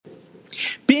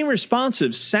Being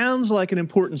responsive sounds like an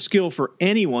important skill for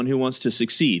anyone who wants to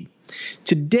succeed.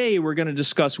 Today, we're going to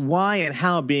discuss why and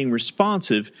how being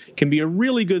responsive can be a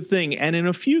really good thing, and in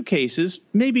a few cases,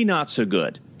 maybe not so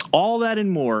good. All that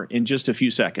and more in just a few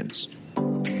seconds.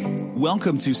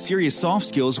 Welcome to Serious Soft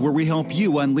Skills, where we help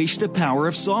you unleash the power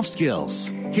of soft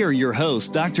skills. Here are your hosts,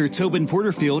 Dr. Tobin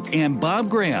Porterfield and Bob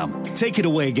Graham. Take it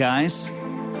away, guys.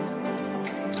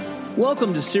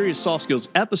 Welcome to Serious Soft Skills,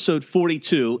 episode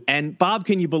 42. And Bob,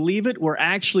 can you believe it? We're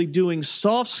actually doing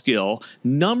soft skill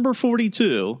number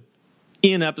 42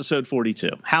 in episode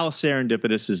 42. How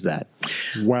serendipitous is that?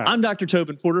 Wow. I'm Dr.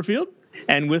 Tobin Porterfield,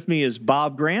 and with me is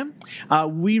Bob Graham.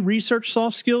 We research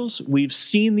soft skills. We've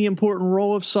seen the important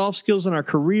role of soft skills in our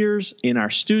careers, in our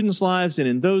students' lives, and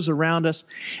in those around us.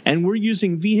 And we're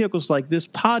using vehicles like this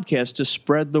podcast to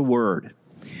spread the word.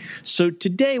 So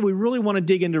today we really want to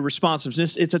dig into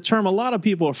responsiveness. It's a term a lot of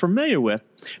people are familiar with,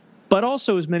 but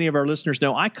also, as many of our listeners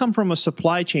know, I come from a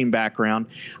supply chain background,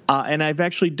 and I've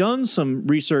actually done some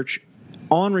research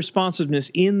on responsiveness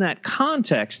in that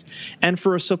context. And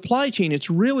for a supply chain,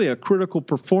 it's really a critical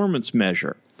performance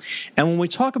measure. And when we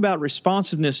talk about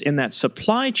responsiveness in that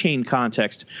supply chain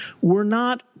context, we're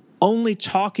not only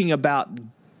talking about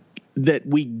that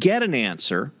we get an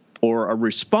answer or a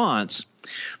response,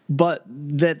 but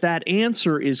that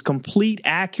answer is complete,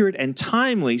 accurate, and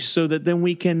timely so that then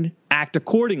we can act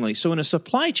accordingly. So in a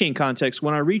supply chain context,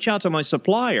 when I reach out to my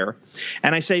supplier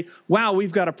and I say, wow,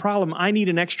 we've got a problem, I need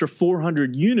an extra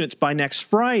 400 units by next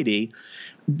Friday,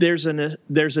 there's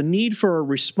a need for a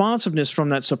responsiveness from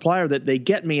that supplier that they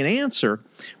get me an answer,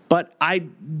 but I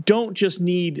don't just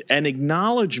need an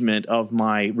acknowledgement of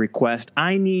my request.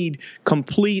 I need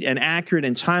complete and accurate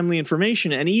and timely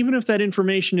information. And even if that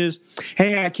information is,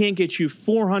 hey, I can't get you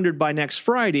 400 by next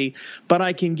Friday, but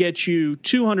I can get you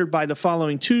 200 by the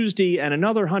following Tuesday and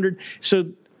another 100.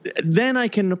 So then I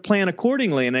can plan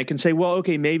accordingly, and I can say, well,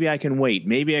 okay, maybe I can wait,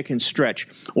 maybe I can stretch,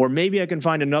 or maybe I can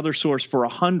find another source for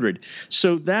 100.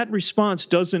 So that response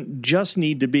doesn't just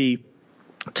need to be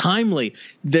timely.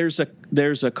 There's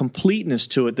a completeness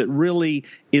to it that really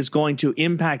is going to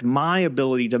impact my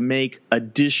ability to make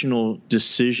additional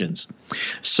decisions.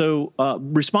 So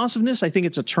responsiveness, I think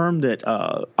it's a term that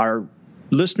our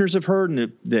listeners have heard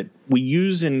and that we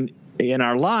use in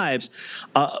our lives,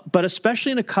 but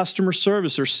especially in a customer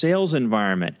service or sales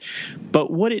environment. But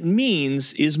what it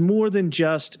means is more than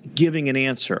just giving an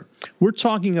answer. We're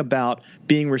talking about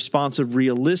being responsive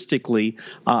realistically,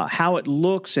 how it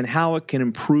looks and how it can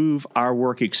improve our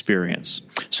work experience.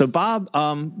 So, Bob,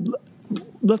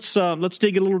 let's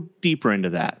dig a little deeper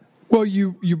into that. Well,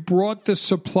 you brought the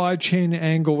supply chain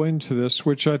angle into this,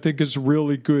 which I think is a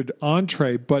really good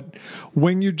entree. But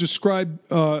when you describe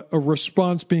a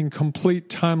response being complete,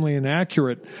 timely, and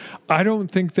accurate, I don't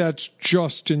think that's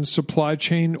just in supply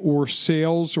chain or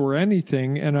sales or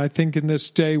anything. And I think in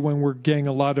this day when we're getting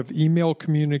a lot of email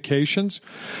communications,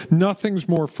 nothing's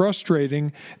more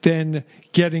frustrating than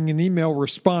getting an email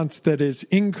response that is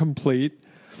incomplete,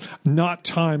 not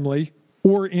timely,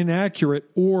 or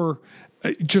inaccurate, or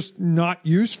just not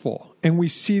useful. And we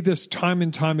see this time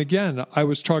and time again. I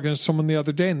was talking to someone the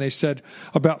other day, and they said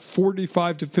about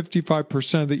 45 to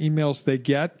 55% of the emails they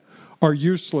get are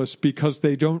useless because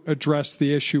they don't address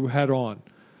the issue head on.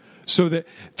 So that,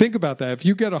 think about that. If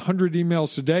you get 100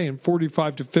 emails a day and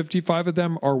 45 to 55 of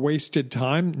them are wasted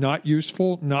time, not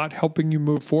useful, not helping you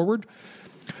move forward,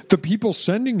 the people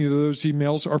sending you those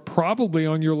emails are probably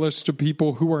on your list of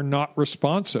people who are not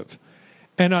responsive.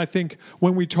 And I think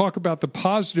when we talk about the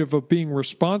positive of being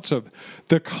responsive,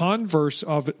 the converse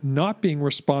of not being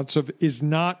responsive is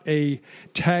not a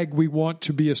tag we want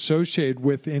to be associated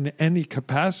with in any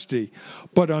capacity.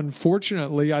 But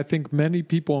unfortunately, I think many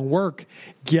people in work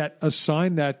get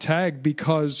assigned that tag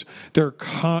because they're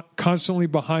constantly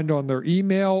behind on their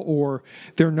email, or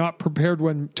they're not prepared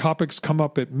when topics come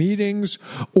up at meetings,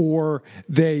 or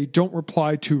they don't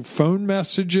reply to phone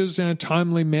messages in a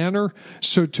timely manner.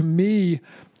 So to me,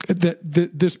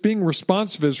 this being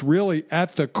responsive is really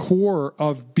at the core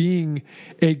of being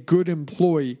a good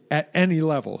employee at any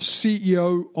level,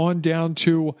 CEO on down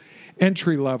to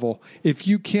entry level. If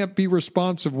you can't be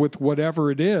responsive with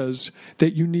whatever it is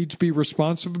that you need to be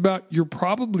responsive about, you're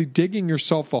probably digging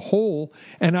yourself a hole.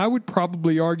 And I would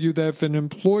probably argue that if an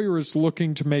employer is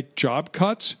looking to make job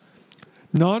cuts,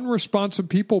 non-responsive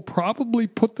people probably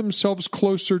put themselves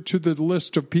closer to the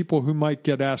list of people who might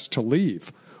get asked to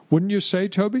leave. Wouldn't you say,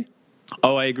 Toby?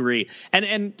 Oh, I agree.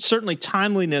 And certainly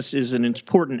timeliness is an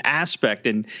important aspect.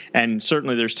 And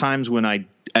certainly there's times when I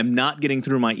am not getting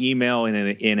through my email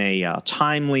in a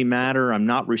timely manner. I'm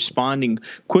not responding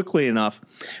quickly enough.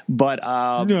 But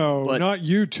not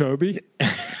you, Toby.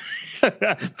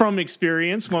 From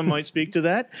experience, one might speak to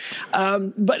that.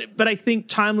 But I think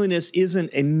timeliness isn't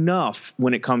enough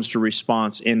when it comes to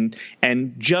response.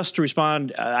 And just to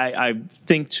respond, I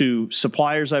think to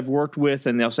suppliers I've worked with,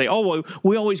 and they'll say, "Oh, well,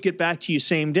 we always get back to you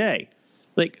same day."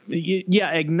 Like,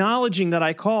 yeah, acknowledging that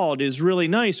I called is really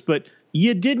nice, but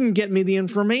you didn't get me the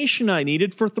information I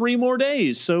needed for 3 more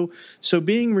days. So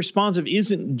being responsive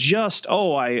isn't just,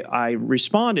 oh, I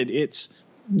responded. It's,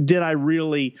 did I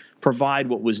really provide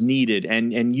what was needed?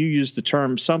 And you used the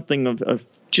term something of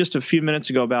just a few minutes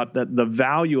ago about the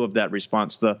value of that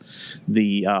response,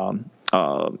 the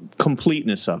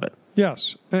completeness of it.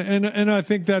 Yes, and I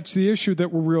think that's the issue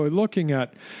that we're really looking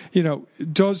at.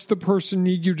 Does the person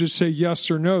need you to say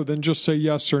yes or no? Then just say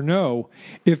yes or no.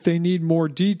 If they need more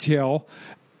detail,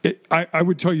 I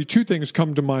would tell you 2 things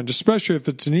come to mind, especially if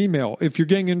it's an email. If you're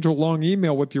getting into a long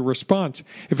email with your response,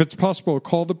 if it's possible to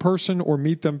call the person or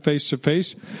meet them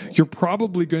face-to-face, you're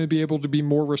probably going to be able to be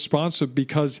more responsive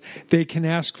because they can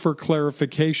ask for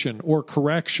clarification or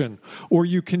correction, or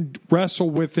you can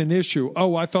wrestle with an issue.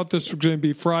 Oh, I thought this was going to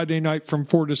be Friday night from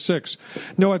 4 to 6.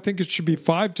 No, I think it should be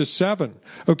 5 to 7.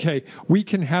 Okay, we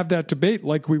can have that debate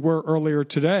like we were earlier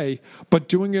today, but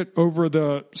doing it over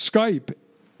the Skype,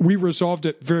 we resolved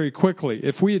it very quickly.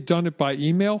 If we had done it by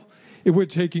email, it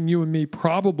would have taken you and me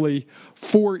probably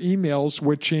 4 emails,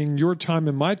 switching your time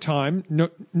and my time.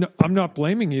 No, I'm not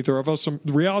blaming either of us.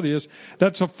 The reality is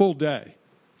that's a full day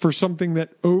for something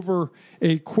that over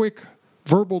a quick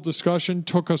verbal discussion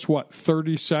took us,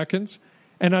 30 seconds?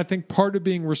 And I think part of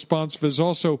being responsive is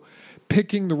also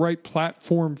picking the right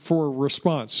platform for a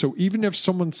response. So even if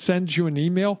someone sends you an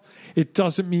email, it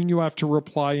doesn't mean you have to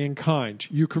reply in kind.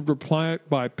 You could reply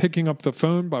by picking up the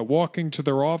phone, by walking to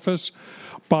their office,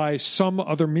 by some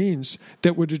other means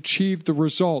that would achieve the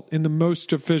result in the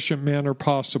most efficient manner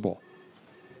possible.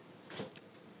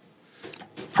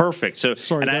 Perfect. So,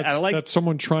 sorry, that's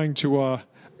someone trying to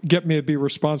get me to be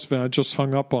responsive, and I just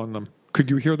hung up on them. Could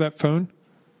you hear that phone?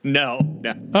 No.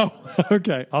 Oh,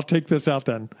 okay. I'll take this out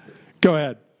then. Go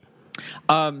ahead.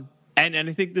 And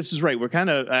I think this is right. We're kind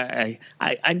of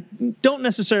I don't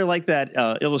necessarily like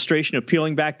that illustration of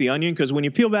peeling back the onion, because when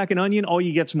you peel back an onion, all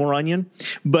you get is more onion.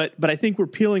 But I think we're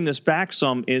peeling this back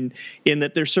some in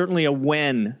that there's certainly a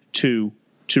when to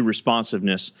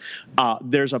responsiveness.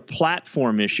 There's a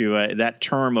platform issue. That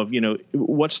term of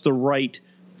what's the right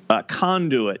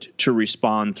conduit to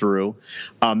respond through.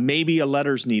 Maybe a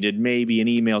letter's needed, maybe an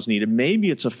email's needed,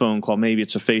 maybe it's a phone call, maybe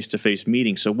it's a face-to-face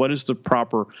meeting. So what is the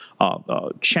proper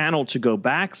channel to go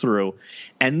back through?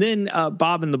 And then,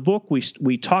 Bob, in the book,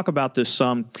 we talk about this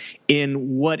some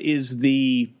in what is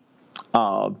the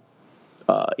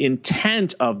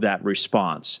intent of that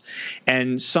response.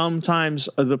 And sometimes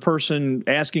the person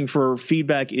asking for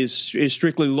feedback is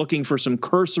strictly looking for some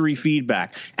cursory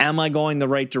feedback. Am I going the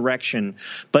right direction?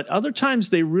 But other times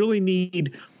they really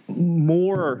need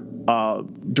more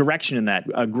direction in that,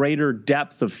 a greater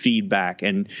depth of feedback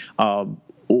and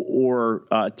or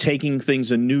taking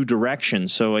things a new direction.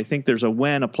 So I think there's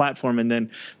a platform, and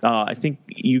then I think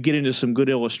you get into some good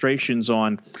illustrations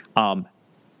on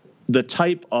the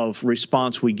type of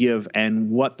response we give and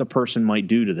what the person might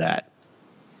do to that.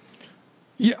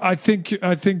 Yeah, I think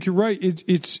you're right.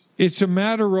 It's a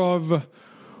matter of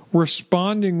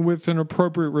responding with an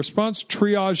appropriate response,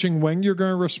 triaging when you're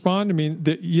going to respond. I mean,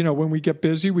 when we get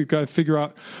busy, we've got to figure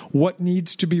out what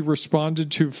needs to be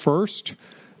responded to first.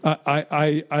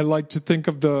 I like to think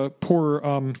of the poor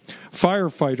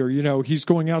firefighter. He's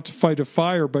going out to fight a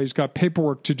fire, but he's got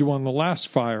paperwork to do on the last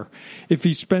fire. If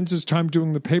he spends his time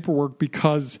doing the paperwork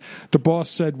because the boss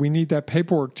said we need that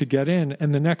paperwork to get in,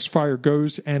 and the next fire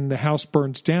goes and the house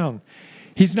burns down,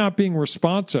 he's not being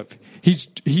responsive.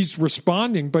 He's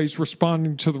responding, but he's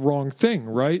responding to the wrong thing,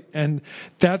 right? And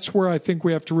that's where I think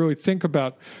we have to really think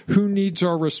about who needs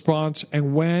our response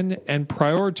and when, and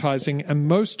prioritizing. And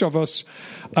most of us,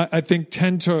 I think,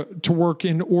 tend to work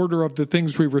in order of the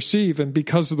things we receive. And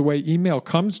because of the way email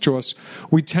comes to us,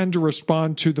 we tend to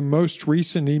respond to the most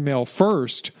recent email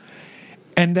first.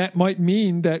 And that might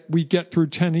mean that we get through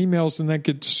 10 emails and then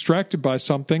get distracted by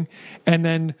something, and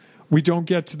then we don't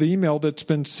get to the email that's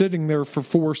been sitting there for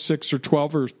 4, 6, or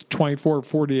 12, or 24, or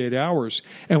 48 hours,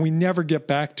 and we never get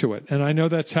back to it. And I know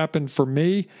that's happened for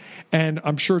me, and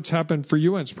I'm sure it's happened for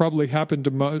you, and it's probably happened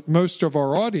to most of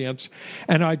our audience.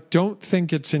 And I don't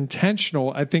think it's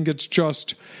intentional. I think it's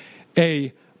just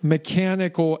a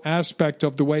mechanical aspect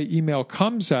of the way email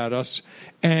comes at us.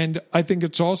 And I think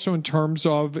it's also in terms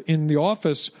of in the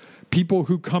office, people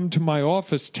who come to my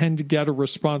office tend to get a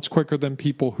response quicker than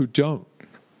people who don't.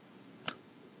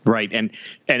 Right. And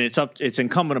it's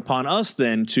incumbent upon us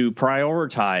then to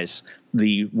prioritize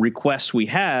the requests we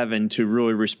have and to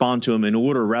really respond to them in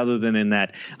order rather than in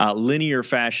that linear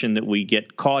fashion that we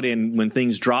get caught in when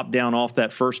things drop down off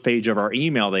that first page of our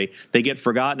email. They get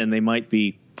forgotten and they might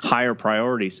be higher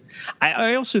priorities.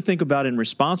 I also think about in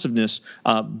responsiveness,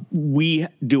 we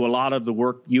do a lot of the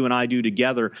work you and I do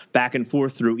together back and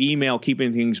forth through email,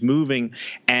 keeping things moving.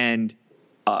 And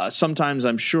sometimes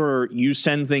I'm sure you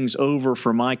send things over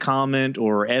for my comment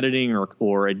or editing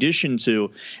or addition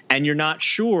to, and you're not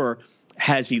sure,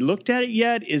 has he looked at it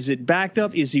yet? Is it backed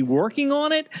up? Is he working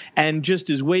on it? And just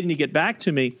is waiting to get back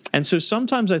to me. And so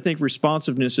sometimes I think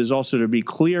responsiveness is also to be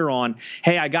clear on,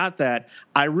 hey, I got that.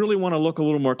 I really want to look a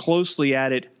little more closely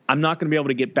at it. I'm not going to be able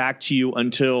to get back to you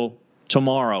until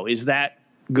tomorrow. Is that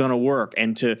going to work?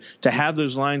 And to have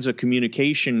those lines of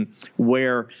communication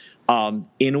where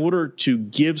in order to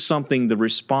give something the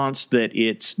response that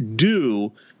it's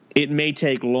due, it may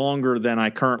take longer than I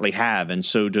currently have. And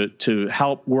so to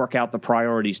help work out the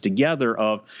priorities together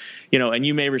of, and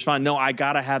you may respond, no, I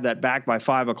got to have that back by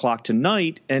 5 o'clock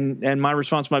tonight. And my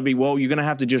response might be, well, you're going to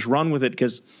have to just run with it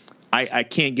because I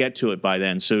can't get to it by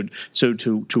then. So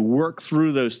to work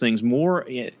through those things more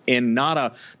in not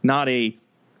a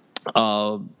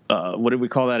what do we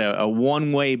call that? A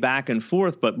one-way back and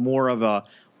forth, but more of a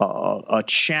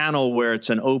channel where it's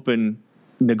an open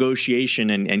negotiation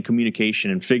and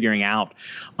communication and figuring out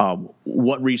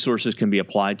what resources can be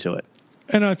applied to it.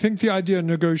 And I think the idea of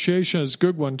negotiation is a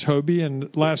good one, Toby.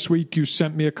 And last week you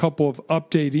sent me a couple of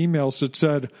update emails that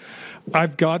said,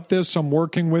 I've got this, I'm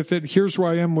working with it. Here's where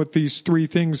I am with these 3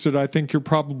 things that I think you're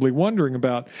probably wondering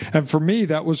about. And for me,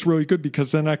 that was really good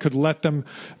because then I could let them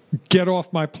get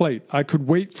off my plate. I could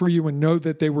wait for you and know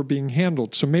that they were being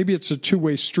handled. So maybe it's a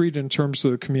two-way street in terms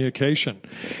of the communication.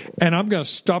 And I'm going to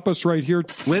stop us right here.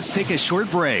 Let's take a short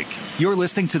break. You're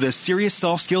listening to the Serious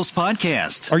Soft Skills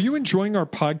Podcast. Are you enjoying our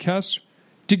podcast?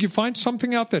 Did you find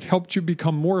something out that helped you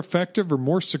become more effective or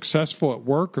more successful at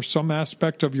work or some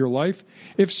aspect of your life?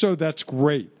 If so, that's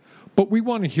great. But we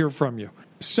want to hear from you.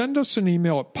 Send us an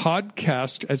email at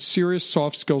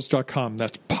podcast@SeriousSoftSkills.com.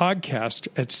 That's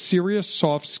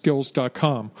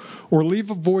podcast@SeriousSoftSkills.com. Or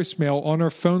leave a voicemail on our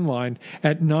phone line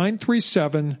at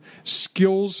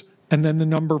 937-SKILLS and then the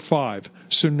number 5.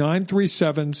 So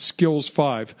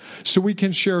 937-SKILLS-5. So we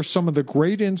can share some of the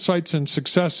great insights and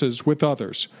successes with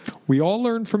others. We all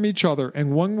learn from each other,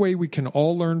 and one way we can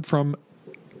all learn from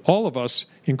all of us,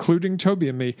 including Toby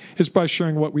and me, is by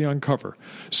sharing what we uncover.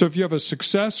 So if you have a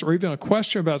success or even a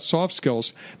question about soft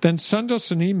skills, then send us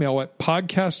an email at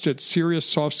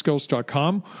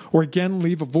podcast@SeriousSoftSkills.com, or again,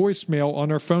 leave a voicemail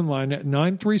on our phone line at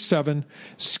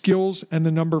 937-SKILLS and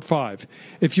the number 5.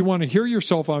 If you want to hear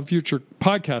yourself on future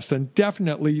podcasts, then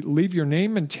definitely leave your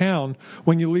name and town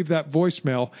when you leave that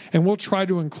voicemail, and we'll try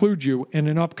to include you in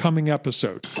an upcoming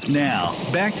episode. Now,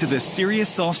 back to the Serious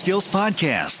Soft Skills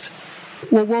Podcast.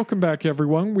 Well, welcome back,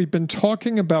 everyone. We've been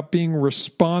talking about being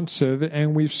responsive,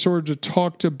 and we've sort of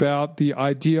talked about the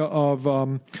idea of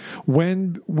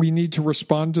when we need to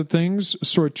respond to things,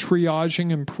 sort of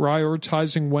triaging and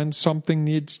prioritizing when something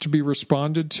needs to be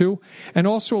responded to, and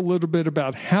also a little bit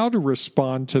about how to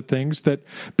respond to things, that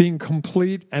being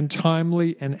complete and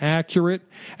timely and accurate,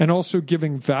 and also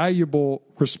giving valuable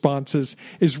responses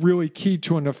is really key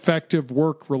to an effective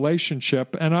work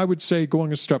relationship. And I would say,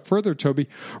 going a step further, Toby,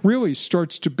 really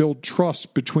starts to build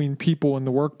trust between people in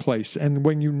the workplace. And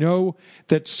when you know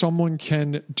that someone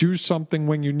can do something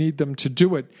when you need them to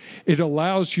do it, it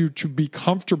allows you to be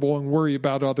comfortable and worry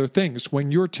about other things.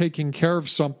 When you're taking care of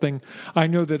something, I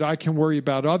know that I can worry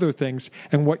about other things,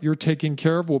 and what you're taking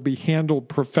care of will be handled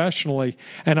professionally,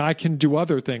 and I can do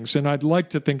other things. And I'd like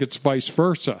to think it's vice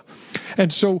versa.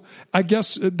 And so I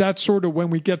guess that's sort of when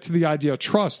we get to the idea of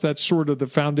trust, that's sort of the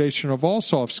foundation of all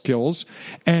soft skills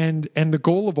and the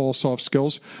goal of all soft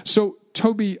skills. So,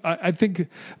 Toby, I think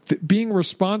being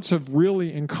responsive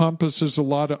really encompasses a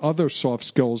lot of other soft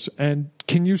skills. And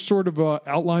can you sort of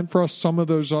outline for us some of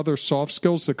those other soft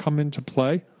skills that come into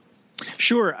play?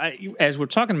 Sure. As we're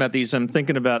talking about these, I'm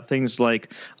thinking about things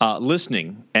like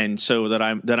listening, and so that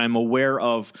I'm aware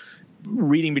of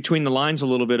reading between the lines a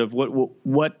little bit of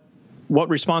what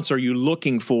response are you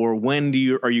looking for? When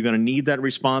are you going to need that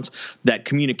response? That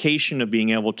communication of being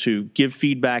able to give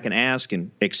feedback and ask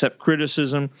and accept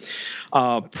criticism,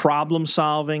 problem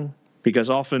solving, because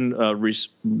often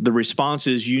the response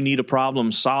is you need a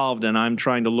problem solved, and I'm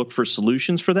trying to look for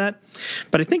solutions for that.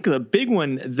 But I think the big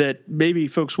one that maybe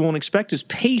folks won't expect is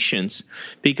patience,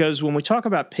 because when we talk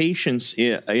about patience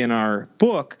in our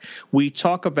book, we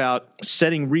talk about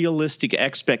setting realistic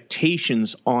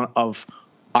expectations of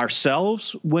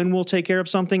ourselves when we'll take care of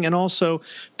something, and also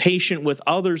patient with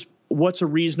others. What's a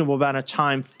reasonable amount of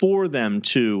time for them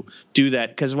to do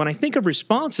that? Because when I think of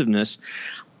responsiveness,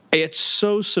 it's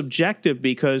so subjective,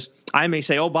 because I may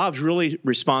say, oh, Bob's really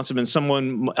responsive, and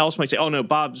someone else might say, oh, no,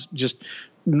 Bob's just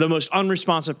the most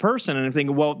unresponsive person. And I'm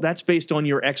thinking, well, that's based on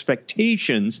your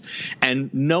expectations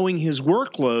and knowing his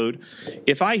workload.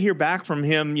 If I hear back from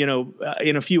him,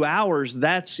 in a few hours,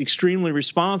 that's extremely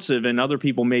responsive, and other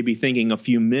people may be thinking a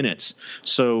few minutes.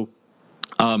 So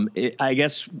I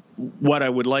guess what I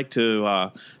would like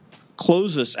to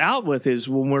close us out with is,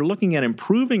 when we're looking at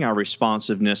improving our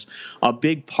responsiveness, a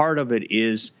big part of it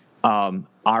is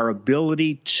our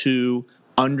ability to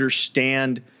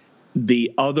understand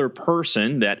the other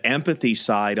person, that empathy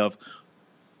side of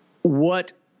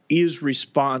what is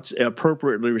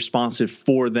appropriately responsive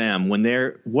for them,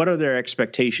 what are their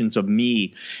expectations of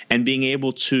me, and being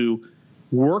able to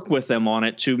work with them on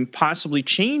it to possibly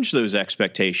change those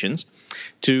expectations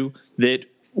to that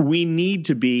we need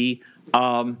to be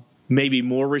maybe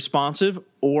more responsive,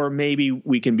 or maybe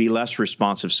we can be less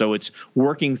responsive. So it's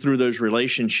working through those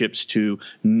relationships to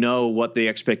know what the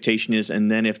expectation is,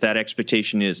 and then if that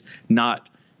expectation is not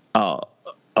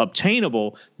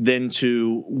obtainable, then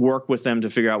to work with them to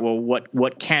figure out, well,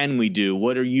 what can we do?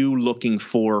 What are you looking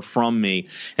for from me?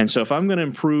 And so if I'm going to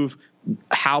improve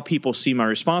how people see my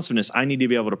responsiveness, I need to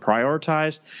be able to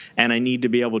prioritize, and I need to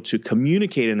be able to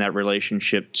communicate in that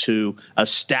relationship to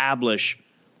establish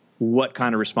what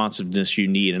kind of responsiveness you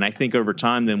need. And I think over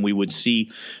time, then we would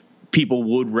see people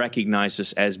would recognize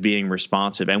us as being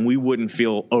responsive, and we wouldn't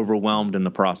feel overwhelmed in the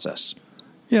process.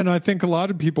 Yeah, and I think a lot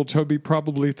of people, Toby,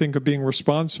 probably think of being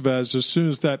responsive as soon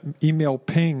as that email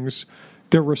pings,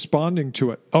 they're responding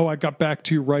to it. Oh, I got back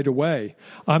to you right away.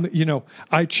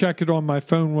 I check it on my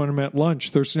phone when I'm at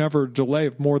lunch. There's never a delay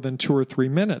of more than 2 or 3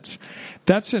 minutes.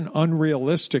 That's an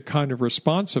unrealistic kind of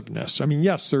responsiveness. I mean,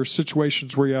 yes, there are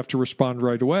situations where you have to respond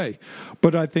right away,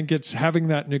 but I think it's having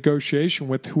that negotiation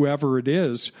with whoever it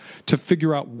is to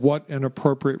figure out what an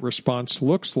appropriate response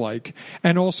looks like,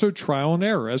 and also trial and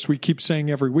error. As we keep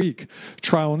saying every week,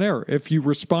 trial and error. If you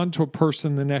respond to a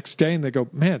person the next day and they go,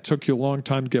 man, it took you a long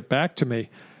time to get back to me,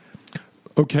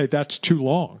 okay, that's too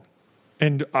long.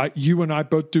 And you and I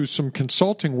both do some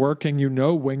consulting work, and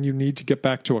when you need to get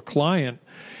back to a client,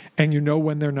 and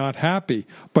when they're not happy.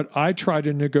 But I try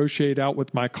to negotiate out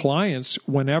with my clients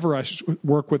whenever I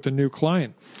work with a new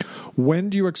client. When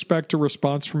do you expect a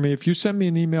response from me? If you send me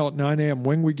an email at 9 a.m.,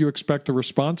 when would you expect the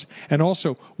response? And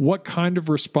also, what kind of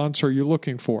response are you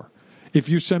looking for? If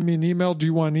you send me an email, do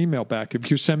you want an email back? If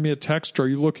you send me a text, are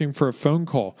you looking for a phone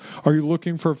call? Are you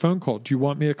looking for a phone call? Do you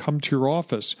want me to come to your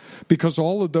office? Because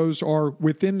all of those are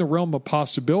within the realm of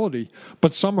possibility,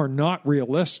 but some are not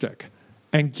realistic.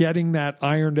 And getting that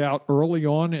ironed out early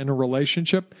on in a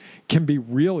relationship can be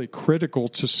really critical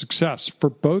to success for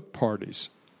both parties.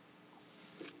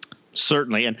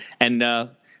 Certainly. And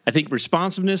I think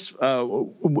responsiveness,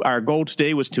 our goal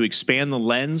today was to expand the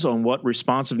lens on what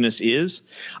responsiveness is.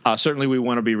 Certainly we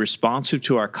want to be responsive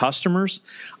to our customers,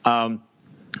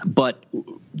 but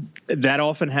that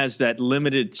often has that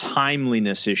limited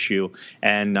timeliness issue.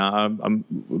 And I'm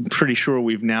pretty sure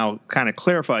we've now kind of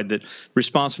clarified that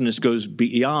responsiveness goes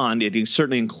beyond. It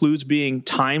certainly includes being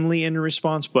timely in your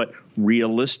response, but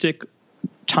realistic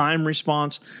time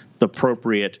response, the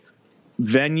appropriate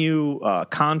venue,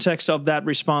 context of that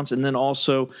response, and then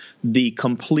also the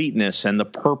completeness and the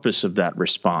purpose of that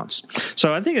response.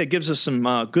 So I think it gives us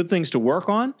some good things to work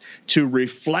on, to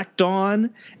reflect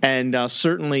on, and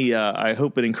certainly I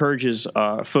hope it encourages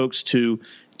folks to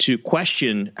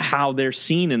question how they're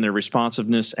seen in their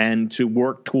responsiveness, and to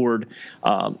work toward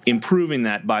improving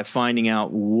that by finding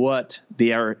out what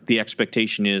the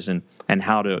expectation is and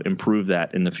how to improve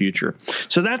that in the future.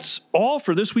 So that's all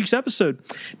for this week's episode.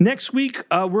 Next week,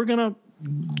 we're going to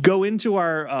go into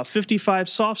our 55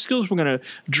 soft skills. We're going to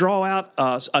draw out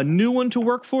a new one to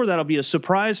work for. That'll be a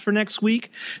surprise for next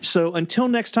week. So until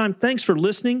next time, thanks for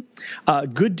listening.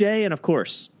 Good day, and of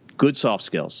course, good soft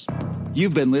skills.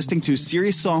 You've been listening to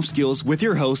Serious Soft Skills with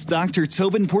your hosts, Dr.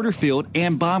 Tobin Porterfield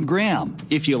and Bob Graham.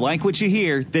 If you like what you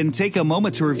hear, then take a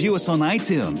moment to review us on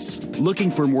iTunes.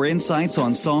 Looking for more insights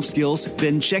on soft skills?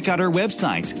 Then check out our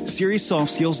website,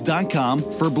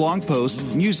 SeriousSoftSkills.com, for blog posts,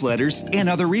 newsletters, and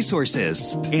other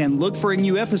resources. And look for a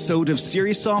new episode of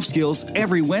Serious Soft Skills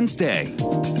every Wednesday.